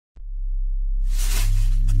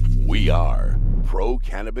We are Pro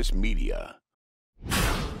Cannabis Media.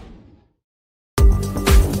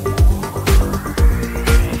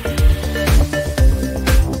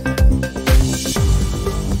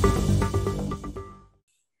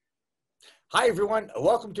 Hi, everyone.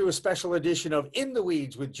 Welcome to a special edition of In the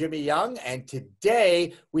Weeds with Jimmy Young. And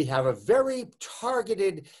today we have a very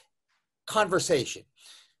targeted conversation.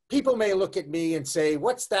 People may look at me and say,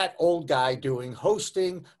 what's that old guy doing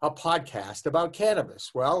hosting a podcast about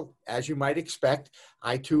cannabis? Well, as you might expect,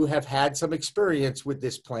 I too have had some experience with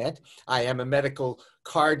this plant. I am a medical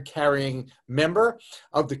card carrying member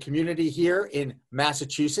of the community here in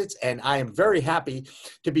Massachusetts, and I am very happy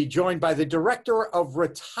to be joined by the Director of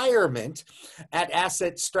Retirement at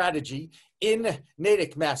Asset Strategy in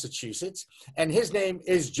Natick, Massachusetts, and his name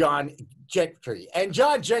is John Gentry. And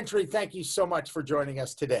John Gentry, thank you so much for joining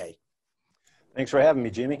us today. Thanks for having me,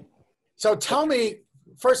 Jimmy. So tell me,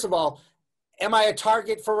 first of all, am I a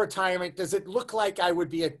target for retirement? Does it look like I would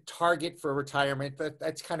be a target for retirement?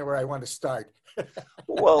 That's kind of where I want to start.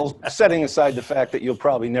 Well, setting aside the fact that you'll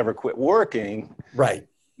probably never quit working. Right.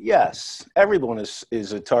 Yes, everyone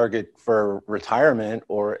is a target for retirement,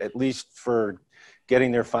 or at least for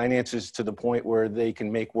getting their finances to the point where they can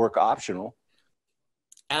make work optional.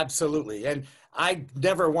 Absolutely. And I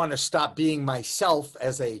never want to stop being myself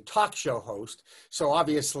as a talk show host. So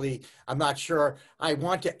obviously, I'm not sure I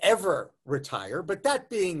want to ever retire. But that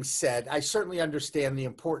being said, I certainly understand the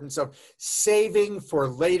importance of saving for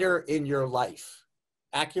later in your life.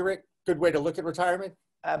 Accurate? Good way to look at retirement?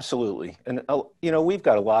 Absolutely. And, we've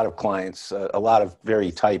got a lot of clients, a lot of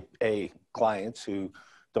very type A clients who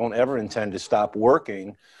don't ever intend to stop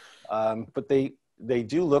working, but they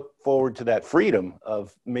do look forward to that freedom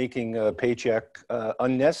of making a paycheck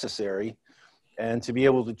unnecessary, and to be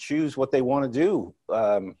able to choose what they want to do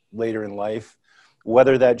later in life,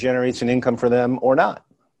 whether that generates an income for them or not.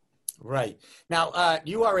 Right. Now,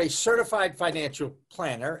 you are a certified financial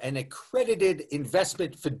planner, an accredited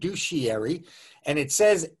investment fiduciary, and it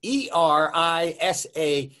says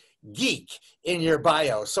ERISA geek in your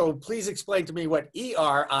bio. So please explain to me what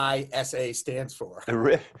ERISA stands for.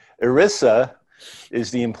 ERISA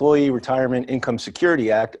is the Employee Retirement Income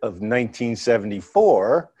Security Act of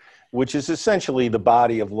 1974, which is essentially the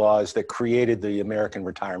body of laws that created the American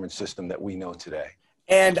retirement system that we know today.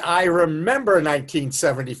 And I remember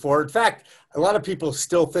 1974. In fact, a lot of people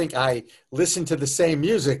still think I listen to the same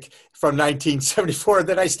music from 1974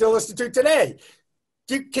 that I still listen to today.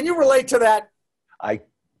 Can you relate to that?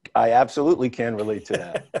 I absolutely can relate to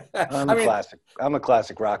that. I'm a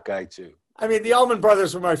classic rock guy too. I mean, the Allman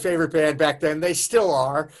Brothers were my favorite band back then. They still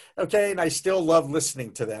are, okay? And I still love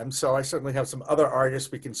listening to them. So I certainly have some other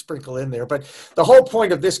artists we can sprinkle in there. But the whole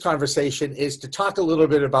point of this conversation is to talk a little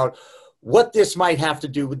bit about what this might have to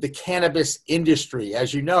do with the cannabis industry.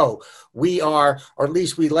 As you know, we are, or at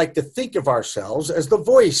least we like to think of ourselves as the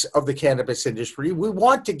voice of the cannabis industry. We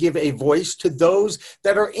want to give a voice to those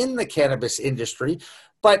that are in the cannabis industry.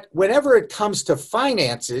 But whenever it comes to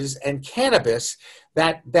finances and cannabis,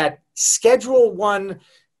 that Schedule I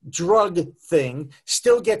drug thing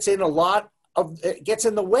still gets in the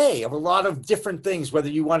way of a lot of different things, whether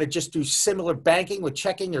you want to just do similar banking with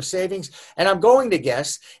checking or savings. And I'm going to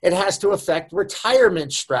guess it has to affect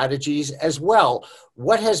retirement strategies as well.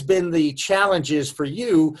 What has been the challenges for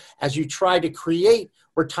you as you try to create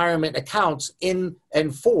retirement accounts in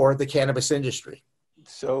and for the cannabis industry?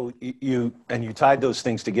 So you tied those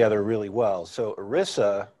things together really well. So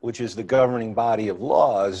ERISA, which is the governing body of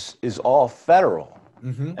laws, is all federal.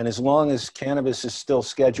 Mm-hmm. And as long as cannabis is still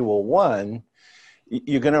Schedule I,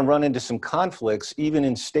 you're going to run into some conflicts, even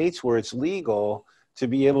in states where it's legal, to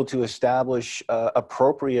be able to establish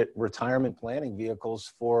appropriate retirement planning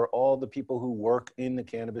vehicles for all the people who work in the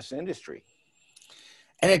cannabis industry.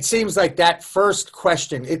 And it seems like that first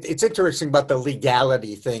question, it's interesting about the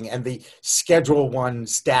legality thing and the Schedule I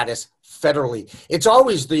status federally. It's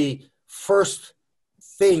always the first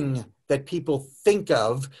thing that people think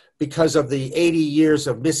of because of the 80 years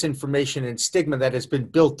of misinformation and stigma that has been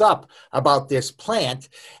built up about this plant.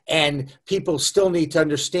 And people still need to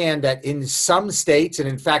understand that in some states, and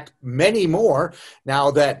in fact, many more,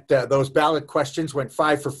 now that those ballot questions went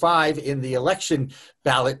 5 for 5 in the election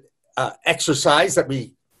ballot exercise that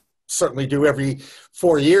we certainly do every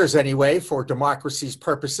 4 years anyway for democracy's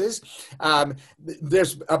purposes.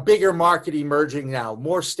 There's a bigger market emerging now.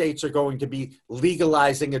 More states are going to be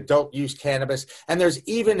legalizing adult use cannabis. And there's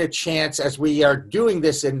even a chance, as we are doing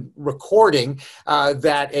this in recording,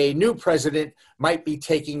 that a new president might be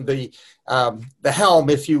taking the helm,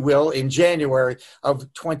 if you will, in January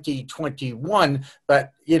of 2021.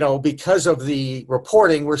 But, because of the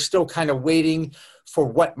reporting, we're still kind of waiting for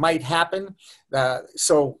what might happen.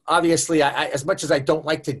 So obviously, as much as I don't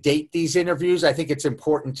like to date these interviews, I think it's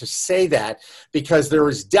important to say that, because there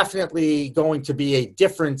is definitely going to be a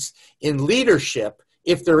difference in leadership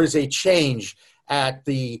if there is a change at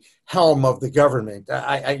the helm of the government.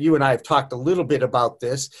 You and I have talked a little bit about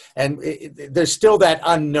this, and there's still that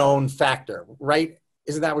unknown factor, right?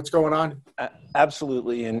 Isn't that what's going on?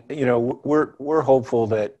 Absolutely. And, we're hopeful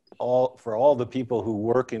that for all the people who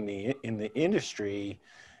work in the industry,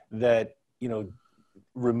 that,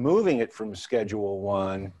 removing it from Schedule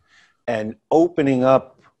 1 and opening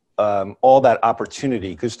up all that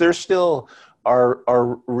opportunity, because there still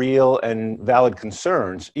are real and valid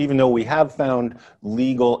concerns, even though we have found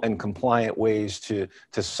legal and compliant ways to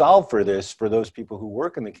solve for this for those people who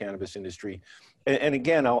work in the cannabis industry. And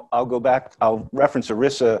again, I'll go back, I'll reference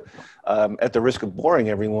ERISA at the risk of boring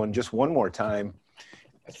everyone just one more time.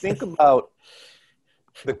 Think about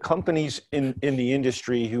the companies in the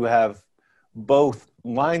industry who have both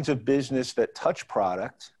lines of business that touch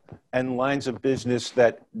product and lines of business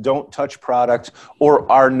that don't touch product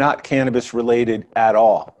or are not cannabis related at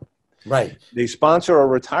all. Right. They sponsor a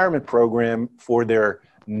retirement program for their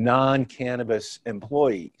non-cannabis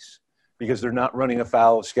employees because they're not running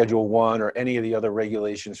afoul of Schedule 1 or any of the other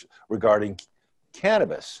regulations regarding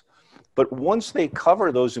cannabis. But once they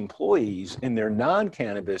cover those employees in their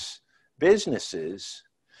non-cannabis businesses,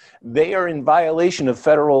 they are in violation of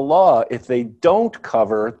federal law if they don't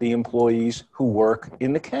cover the employees who work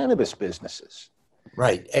in the cannabis businesses.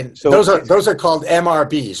 Right. And so those are called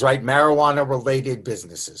MRBs, right? Marijuana related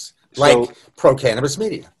businesses, like Pro Cannabis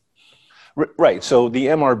Media. Right. So the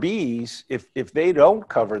MRBs, if they don't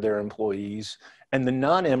cover their employees and the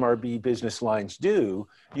non-MRB business lines do,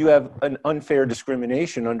 you have an unfair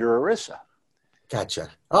discrimination under ERISA. Gotcha.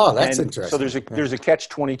 Oh, that's interesting. So there's a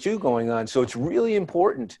catch-22 going on. So it's really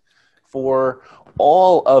important for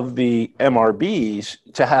all of the MRBs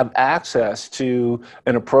to have access to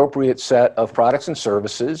an appropriate set of products and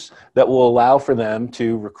services that will allow for them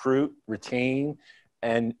to recruit, retain,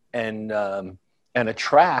 and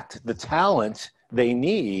attract the talent they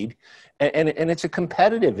need. And it's a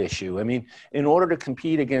competitive issue. I mean, in order to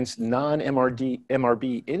compete against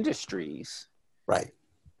non-MRB industries, right,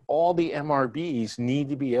 all the MRBs need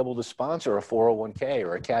to be able to sponsor a 401k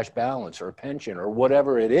or a cash balance or a pension or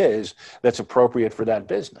whatever it is that's appropriate for that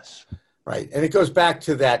business. Right. And it goes back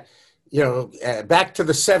to that, back to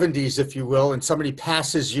the 70s, if you will, and somebody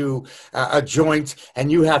passes you a joint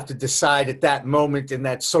and you have to decide at that moment in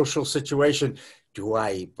that social situation, do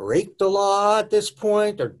I break the law at this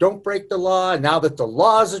point or don't break the law? Now that the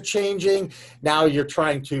laws are changing, now you're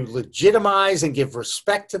trying to legitimize and give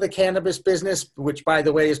respect to the cannabis business, which, by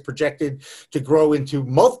the way, is projected to grow into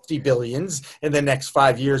multi-billions in the next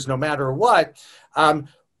 5 years, no matter what.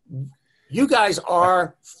 You guys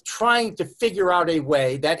are trying to figure out a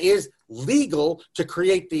way that is legal to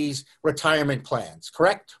create these retirement plans,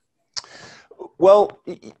 correct? Well,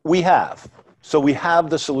 we have. So we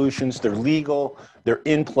have the solutions, they're legal, they're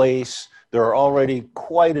in place. There are already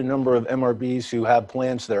quite a number of MRBs who have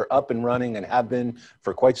plans that are up and running and have been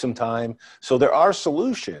for quite some time. So there are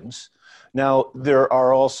solutions. Now, there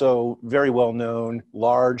are also very well-known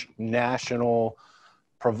large national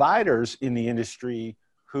providers in the industry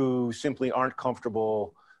who simply aren't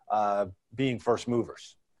comfortable being first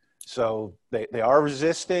movers. So they are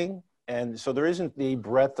resisting, and so there isn't the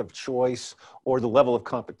breadth of choice or the level of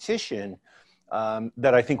competition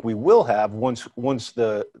that I think we will have once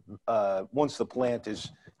the plant is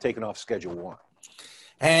taken off Schedule 1.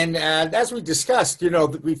 And as we discussed,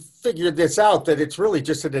 we figured this out, that it's really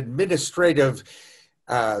just an administrative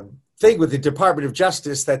thing with the Department of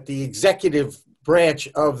Justice, that the executive branch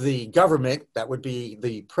of the government, that would be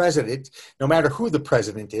the president, no matter who the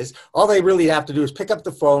president is, all they really have to do is pick up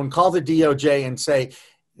the phone, call the DOJ and say,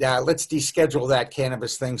 let's deschedule that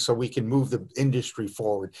cannabis thing so we can move the industry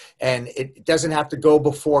forward. And it doesn't have to go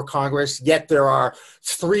before Congress. Yet there are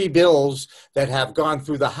 3 bills that have gone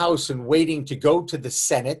through the House and waiting to go to the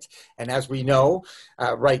Senate. And as we know,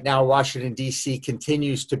 right now, Washington, D.C.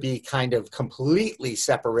 continues to be kind of completely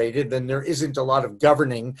separated. And there isn't a lot of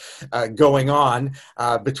governing going on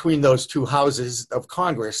between those 2 houses of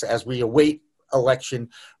Congress as we await election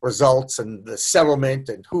results and the settlement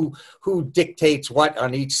and who dictates what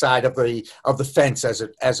on each side of the fence,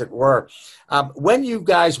 as it were. When you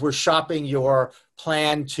guys were shopping your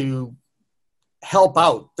plan to help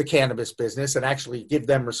out the cannabis business and actually give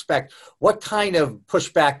them respect, what kind of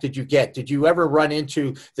pushback did you get? Did you ever run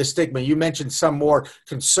into the stigma? You mentioned some more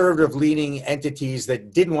conservative leaning entities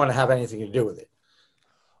that didn't want to have anything to do with it.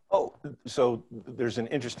 Oh, so there's an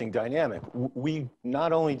interesting dynamic. We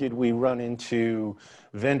not only did we run into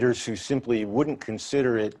vendors who simply wouldn't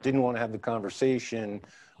consider it, didn't want to have the conversation,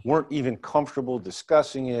 weren't even comfortable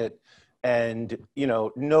discussing it, and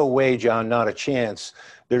no way, John, not a chance.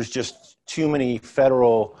 There's just too many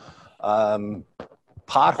federal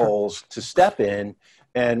potholes to step in,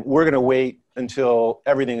 and we're going to wait until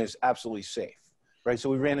everything is absolutely safe, right? So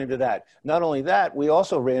we ran into that. Not only that, we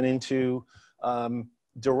also ran into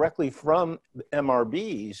directly from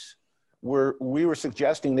MRBs where we were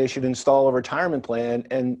suggesting they should install a retirement plan,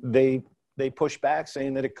 and they pushed back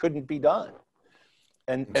saying that it couldn't be done.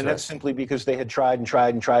 And that's simply because they had tried and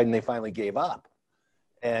tried and tried, and they finally gave up.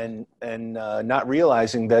 And not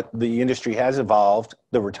realizing that the industry has evolved,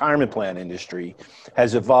 the retirement plan industry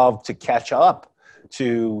has evolved to catch up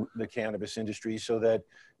to the cannabis industry so that,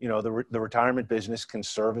 the retirement business can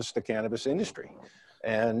service the cannabis industry.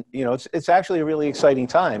 And, it's actually a really exciting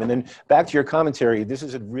time. And then back to your commentary, this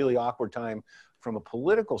is a really awkward time from a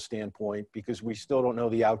political standpoint because we still don't know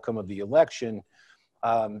the outcome of the election.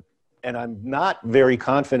 And I'm not very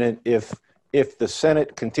confident if the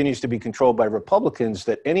Senate continues to be controlled by Republicans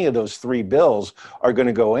that any of those three bills are going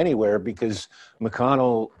to go anywhere, because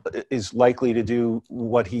McConnell is likely to do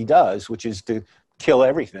what he does, which is to kill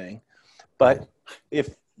everything. But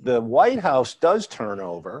if the White House does turn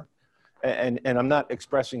over, and I'm not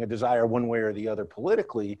expressing a desire one way or the other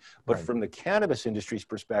politically, but from the cannabis industry's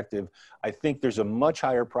perspective, I think there's a much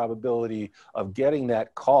higher probability of getting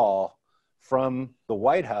that call from the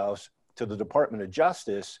White House to the Department of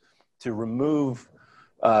Justice to remove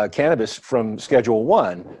cannabis from Schedule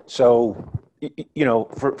 1. So,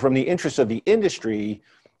 from the interests of the industry,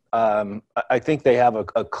 I think they have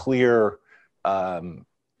a clear,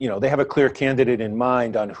 they have a clear candidate in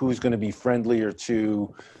mind on who's going to be friendlier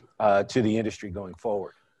to the industry going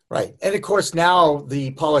forward. Right. And of course, now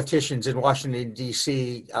the politicians in Washington,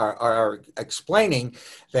 D.C. are explaining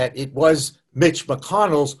that it was Mitch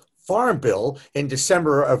McConnell's Farm Bill in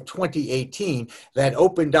December of 2018 that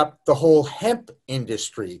opened up the whole hemp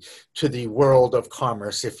industry to the world of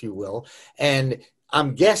commerce, if you will. And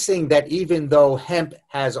I'm guessing that even though hemp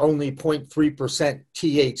has only 0.3%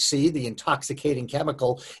 THC, the intoxicating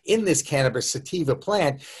chemical in this cannabis sativa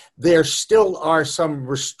plant, there still are some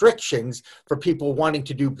restrictions for people wanting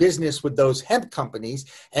to do business with those hemp companies.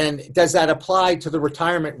 And does that apply to the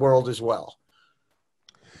retirement world as well?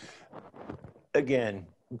 Again,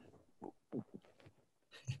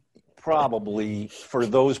 probably for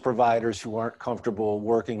those providers who aren't comfortable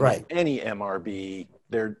working with any MRB,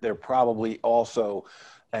 they're probably also,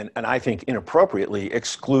 and I think inappropriately,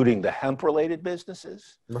 excluding the hemp-related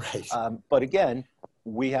businesses. Right. But again,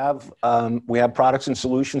 we have products and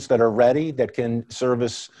solutions that are ready that can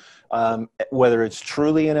service, whether it's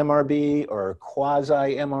truly an MRB or a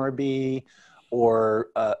quasi-MRB or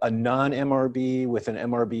a non-MRB with an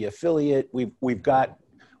MRB affiliate. We've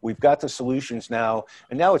got the solutions now,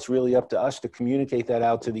 and now it's really up to us to communicate that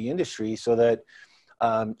out to the industry so that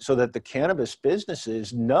the cannabis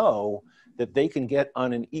businesses know that they can get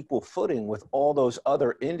on an equal footing with all those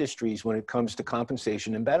other industries when it comes to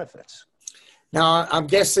compensation and benefits. Now, I'm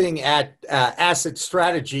guessing at Asset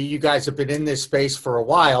Strategy, you guys have been in this space for a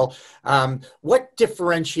while. What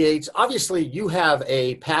differentiates? Obviously, you have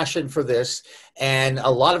a passion for this and a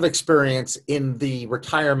lot of experience in the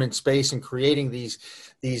retirement space and creating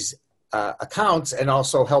these accounts, and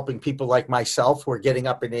also helping people like myself who are getting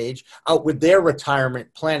up in age out with their retirement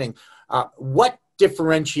planning. What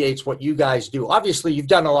differentiates what you guys do? Obviously, you've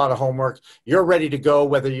done a lot of homework. You're ready to go,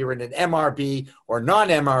 whether you're in an MRB or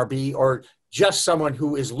non-MRB or just someone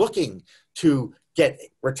who is looking to get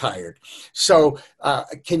retired. So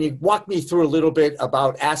can you walk me through a little bit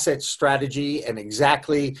about Asset Strategy and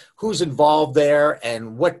exactly who's involved there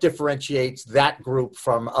and what differentiates that group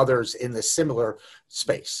from others in the similar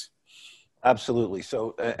space? Absolutely.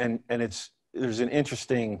 So, and there's an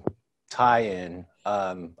interesting tie-in,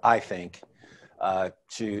 I think,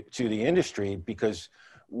 to the industry, because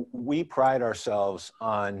we pride ourselves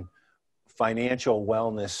on financial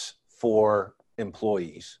wellness for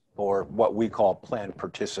employees, or what we call plan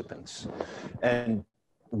participants. And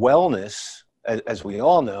wellness, as we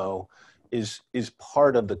all know, is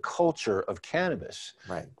part of the culture of cannabis.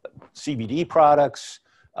 Right. CBD products,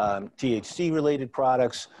 THC-related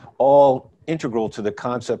products, all integral to the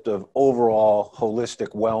concept of overall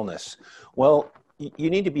holistic wellness. Well, you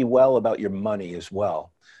need to be well about your money as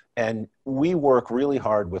well. And we work really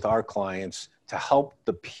hard with our clients to help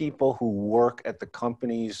the people who work at the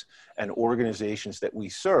companies and organizations that we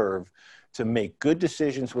serve to make good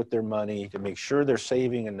decisions with their money, to make sure they're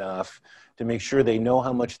saving enough, to make sure they know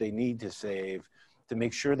how much they need to save, to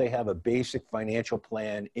make sure they have a basic financial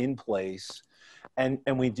plan in place. And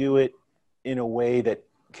we do it in a way that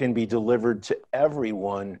can be delivered to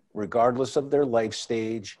everyone, regardless of their life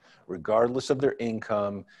stage, regardless of their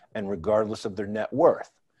income, and regardless of their net worth.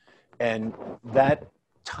 And that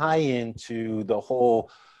tie into the whole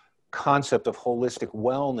concept of holistic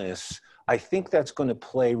wellness, I think that's going to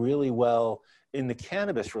play really well in the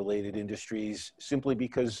cannabis related industries, simply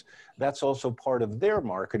because that's also part of their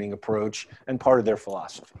marketing approach and part of their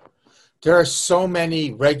philosophy. There are so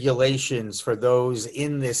many regulations for those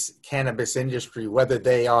in this cannabis industry, whether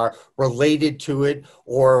they are related to it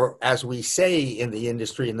or, as we say in the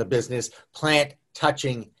industry, in the business, plant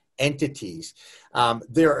touching entities.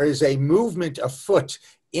 There is a movement afoot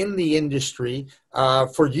in the industry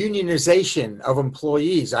for unionization of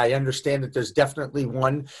employees. I understand that there's definitely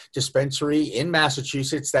one dispensary in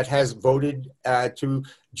Massachusetts that has voted to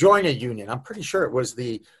join a union. I'm pretty sure it was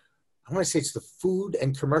I want to say it's the Food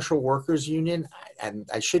and Commercial Workers Union, and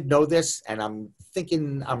I should know this, and I'm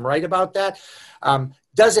thinking I'm right about that.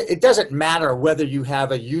 It doesn't matter whether you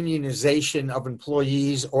have a unionization of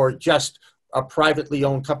employees or just a privately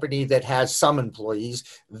owned company that has some employees.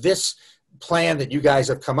 This plan that you guys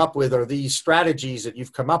have come up with, or these strategies that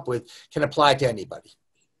you've come up with, can apply to anybody.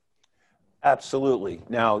 Absolutely.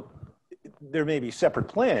 Now, there may be separate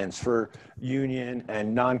plans for union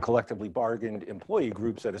and non-collectively bargained employee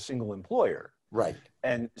groups at a single employer. Right.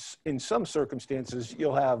 And in some circumstances,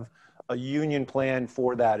 you'll have a union plan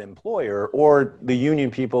for that employer, or the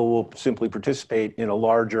union people will simply participate in a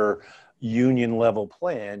larger union level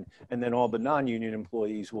plan, and then all the non-union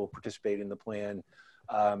employees will participate in the plan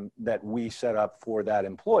that we set up for that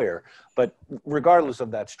employer. But regardless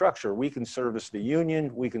of that structure, we can service the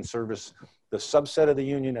union, we can service the subset of the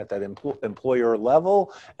union at that employer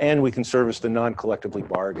level, and we can service the non-collectively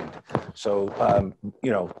bargained. So,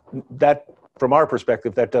 that, from our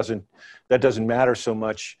perspective, that doesn't matter so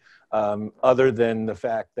much, other than the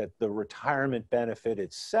fact that the retirement benefit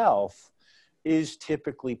itself is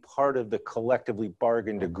typically part of the collectively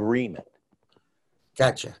bargained agreement.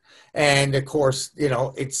 Gotcha. And of course,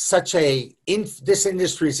 it's such this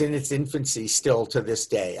industry is in its infancy still to this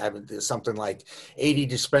day. There's something like 80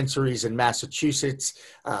 dispensaries in Massachusetts.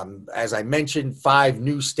 As I mentioned, 5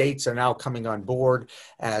 new states are now coming on board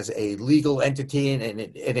as a legal entity. And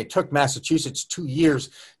it took Massachusetts 2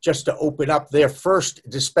 years just to open up their first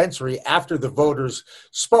dispensary after the voters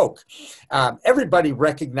spoke. Everybody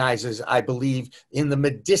recognizes, I believe, in the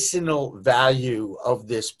medicinal value of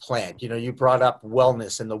this plant. You brought up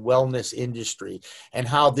wellness and the wellness industry and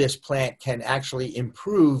how this plant can actually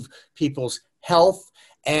improve people's health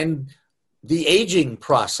and the aging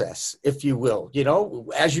process, if you will.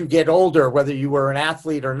 As you get older, whether you were an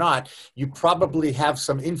athlete or not, you probably have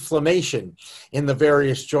some inflammation in the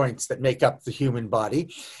various joints that make up the human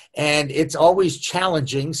body. And it's always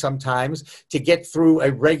challenging sometimes to get through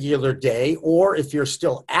a regular day, or if you're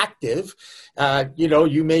still active,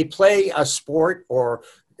 you may play a sport or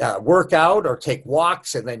work out or take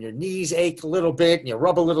walks, and then your knees ache a little bit, and you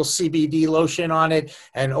rub a little CBD lotion on it,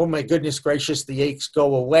 and oh my goodness gracious, the aches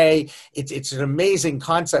go away. It's an amazing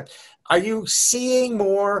concept. Are you seeing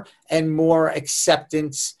more and more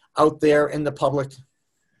acceptance out there in the public?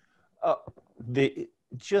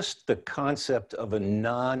 Just the concept of a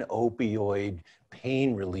non-opioid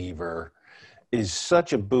pain reliever is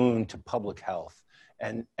such a boon to public health,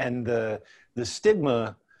 and the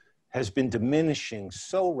stigma has been diminishing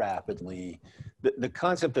so rapidly. The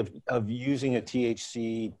concept of using a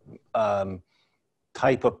THC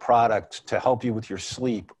type of product to help you with your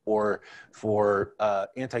sleep, or for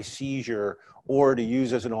anti-seizure, or to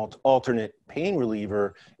use as an alternate pain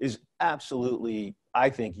reliever is absolutely, I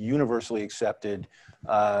think, universally accepted.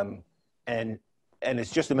 And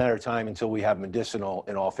it's just a matter of time until we have medicinal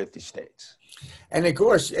in all 50 states. And of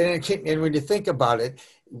course, and when you think about it,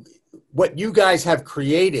 what you guys have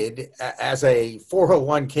created as a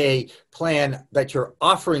 401k plan that you're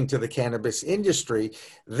offering to the cannabis industry,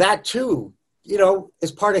 that too,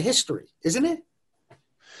 is part of history, isn't it?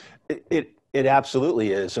 It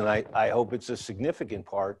absolutely is. And I hope it's a significant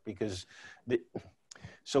part, because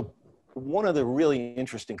so one of the really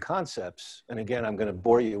interesting concepts, and again, I'm going to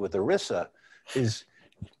bore you with ERISA, is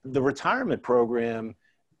the retirement program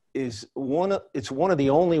is one of the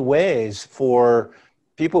only ways for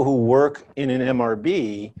people who work in an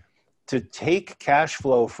MRB to take cash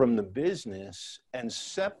flow from the business and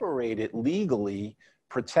separate it legally,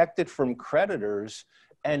 protect it from creditors,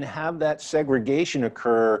 and have that segregation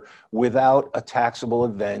occur without a taxable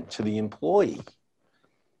event to the employee.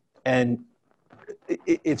 And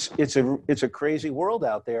it's a crazy world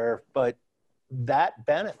out there, but that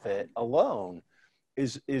benefit alone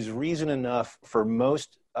is reason enough for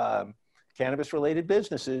most cannabis-related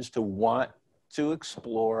businesses to want to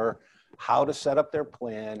explore how to set up their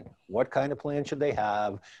plan, what kind of plan should they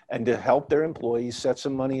have, and to help their employees set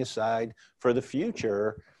some money aside for the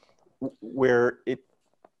future where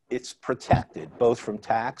it's protected both from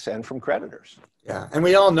tax and from creditors. Yeah, and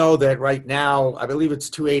we all know that right now, I believe it's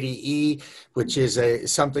 280E, which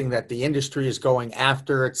is something that the industry is going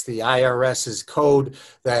after. It's the IRS's code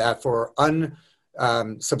that for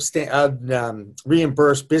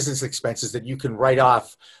reimbursed business expenses that you can write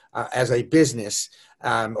off as a business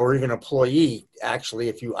or even employee, actually,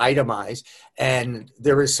 if you itemize. And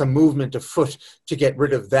there is some movement afoot to get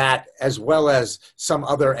rid of that, as well as some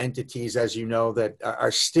other entities, as you know, that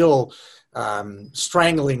are still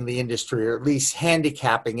strangling the industry, or at least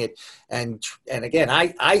handicapping it. And again,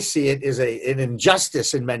 I see it as an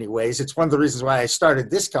injustice in many ways. It's one of the reasons why I started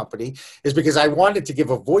this company, is because I wanted to give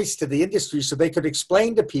a voice to the industry so they could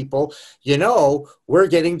explain to people, we're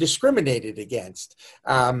getting discriminated against.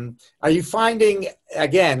 Are you finding,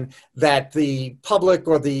 again, that the public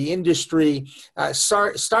or the industry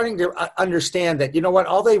starting to understand that,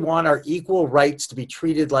 all they want are equal rights to be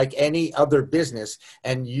treated like any other business,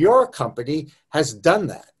 and your company has done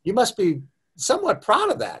that? You must be somewhat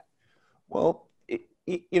proud of that. Well,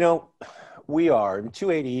 we are.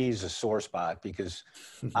 280E is a sore spot because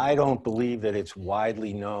I don't believe that it's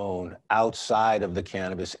widely known outside of the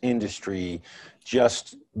cannabis industry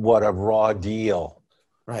just what a raw deal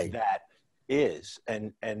that is.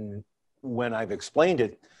 And when I've explained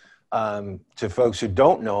it to folks who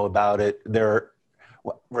don't know about it, they're,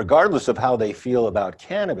 regardless of how they feel about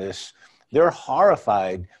cannabis, they're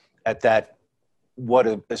horrified at that, what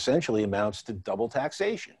essentially amounts to double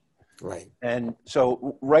taxation. Right. And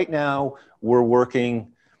so right now we're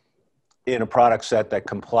working in a product set that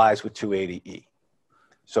complies with 280E.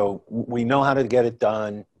 So we know how to get it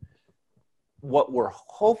done. What we're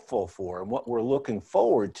hopeful for and what we're looking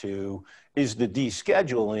forward to is the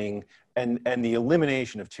descheduling and the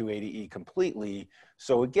elimination of 280E completely.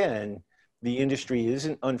 So again, the industry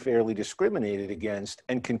isn't unfairly discriminated against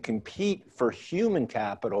and can compete for human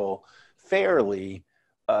capital fairly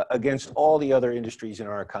against all the other industries in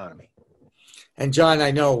our economy. And John,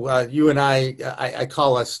 I know you and I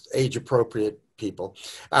call us age-appropriate people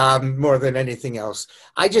more than anything else.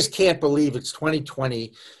 I just can't believe it's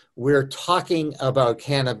 2020. We're talking about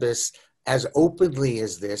cannabis as openly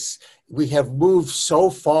as this. We have moved so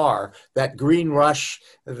far that Green Rush,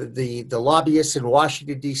 the lobbyists in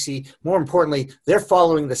Washington, D.C., more importantly, they're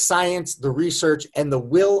following the science, the research, and the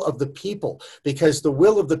will of the people, because the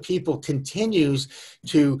will of the people continues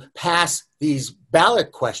to pass these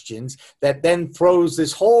ballot questions that then throws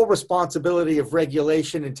this whole responsibility of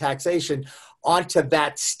regulation and taxation onto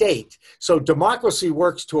that state. So democracy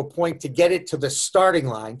works to a point to get it to the starting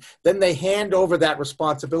line. Then they hand over that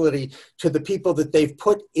responsibility to the people that they've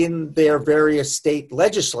put in their various state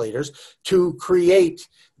legislators to create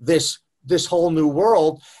this whole new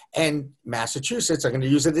world. And Massachusetts, I'm going to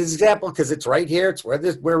use it as an example because it's right here. It's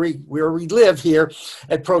where we live here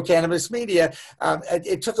at Pro Cannabis Media.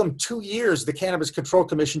 It took them 2 years, the Cannabis Control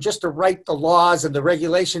Commission, just to write the laws and the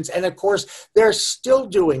regulations. And of course, they're still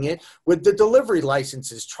doing it with the delivery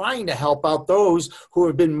licenses, trying to help out those who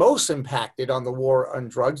have been most impacted on the war on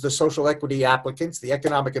drugs, the social equity applicants, the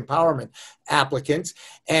economic empowerment applicants.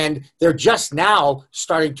 And they're just now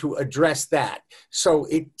starting to address that. So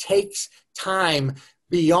it takes time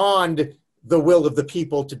beyond the will of the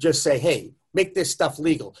people to just say, hey, make this stuff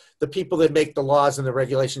legal. The people that make the laws and the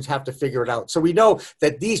regulations have to figure it out. So we know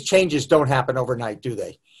that these changes don't happen overnight, do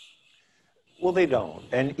they? Well, they don't.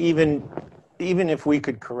 And even if we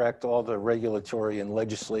could correct all the regulatory and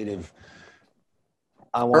legislative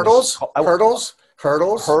hurdles,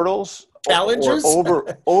 challenges,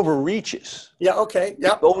 or overreaches. Yeah. Okay.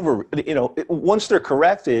 Yeah. Once they're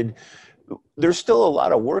corrected, there's still a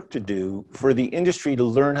lot of work to do for the industry to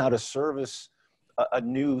learn how to service a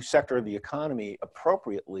new sector of the economy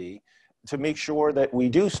appropriately to make sure that we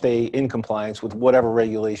do stay in compliance with whatever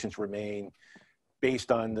regulations remain based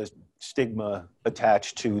on the stigma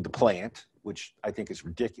attached to the plant, which I think is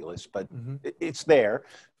ridiculous, but it's there.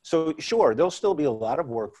 So sure, there'll still be a lot of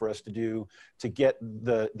work for us to do to get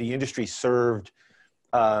the industry served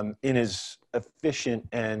in as efficient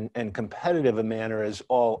and competitive a manner as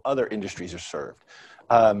all other industries are served.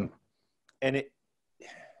 And it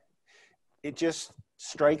just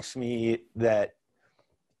strikes me that,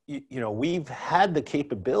 we've had the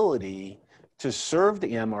capability to serve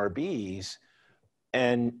the MRBs,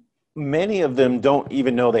 and many of them don't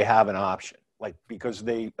even know they have an option, because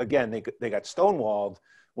they got stonewalled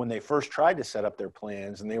when they first tried to set up their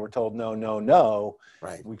plans, and they were told, no,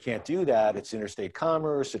 right, we can't do that. It's interstate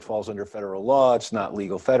commerce. It falls under federal law. It's not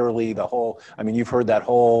legal federally. You've heard that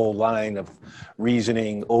whole line of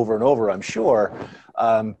reasoning over and over, I'm sure.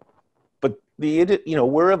 But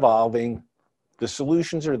we're evolving. The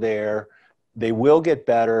solutions are there. They will get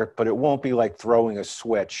better, but it won't be like throwing a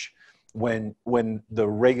switch when the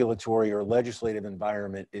regulatory or legislative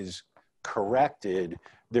environment is corrected.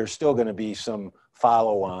 There's still going to be some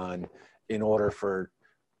follow-on in order for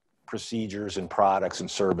procedures and products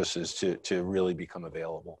and services to really become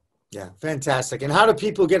available. Yeah, fantastic. And how do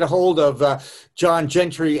people get a hold of John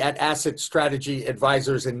Gentry at Asset Strategy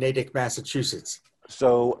Advisors in Natick, Massachusetts?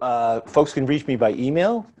 So folks can reach me by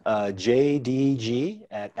email,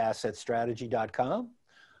 jdg@assetstrategy.com,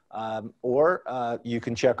 or you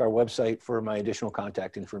can check our website for my additional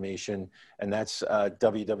contact information, and that's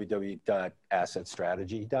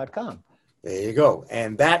www.assetstrategy.com. There you go.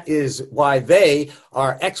 And that is why they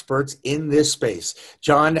are experts in this space.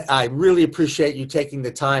 John, I really appreciate you taking the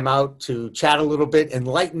time out to chat a little bit,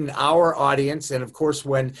 enlighten our audience. And of course,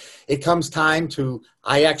 when it comes time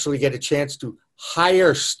I actually get a chance to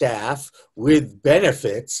hire staff with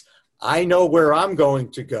benefits, I know where I'm going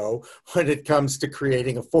to go when it comes to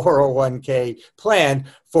creating a 401k plan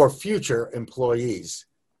for future employees.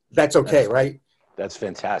 That's okay, right? That's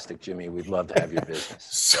fantastic, Jimmy. We'd love to have your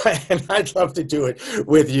business. And I'd love to do it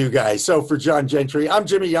with you guys. So for John Gentry, I'm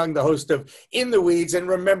Jimmy Young, the host of In the Weeds. And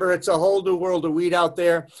remember, it's a whole new world of weed out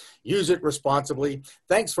there. Use it responsibly.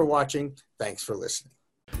 Thanks for watching. Thanks for listening.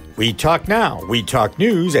 We Talk Now, We Talk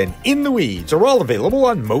News, and In the Weeds are all available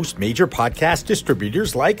on most major podcast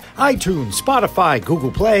distributors like iTunes, Spotify,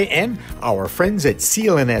 Google Play, and our friends at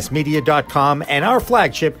clnsmedia.com and our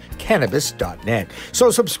flagship, cannabis.net. So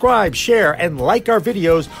subscribe, share, and like our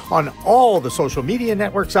videos on all the social media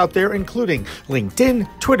networks out there, including LinkedIn,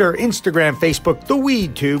 Twitter, Instagram, Facebook, the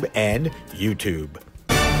WeedTube, and YouTube.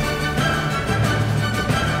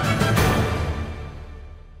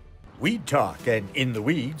 Weed Talk and In the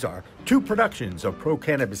Weeds are two productions of Pro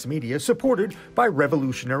Cannabis Media supported by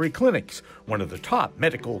Revolutionary Clinics, one of the top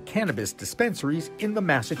medical cannabis dispensaries in the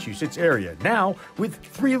Massachusetts area, now with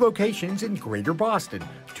 3 locations in Greater Boston,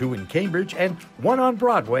 2 in Cambridge, and 1 on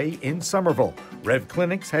Broadway in Somerville. Rev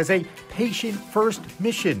Clinics has a patient-first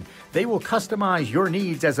mission. They will customize your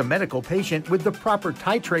needs as a medical patient with the proper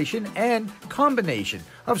titration and combination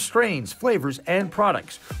of strains, flavors, and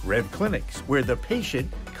products. Rev Clinics, where the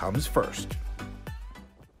patient comes first.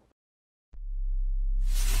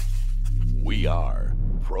 We are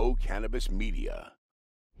Pro Cannabis Media.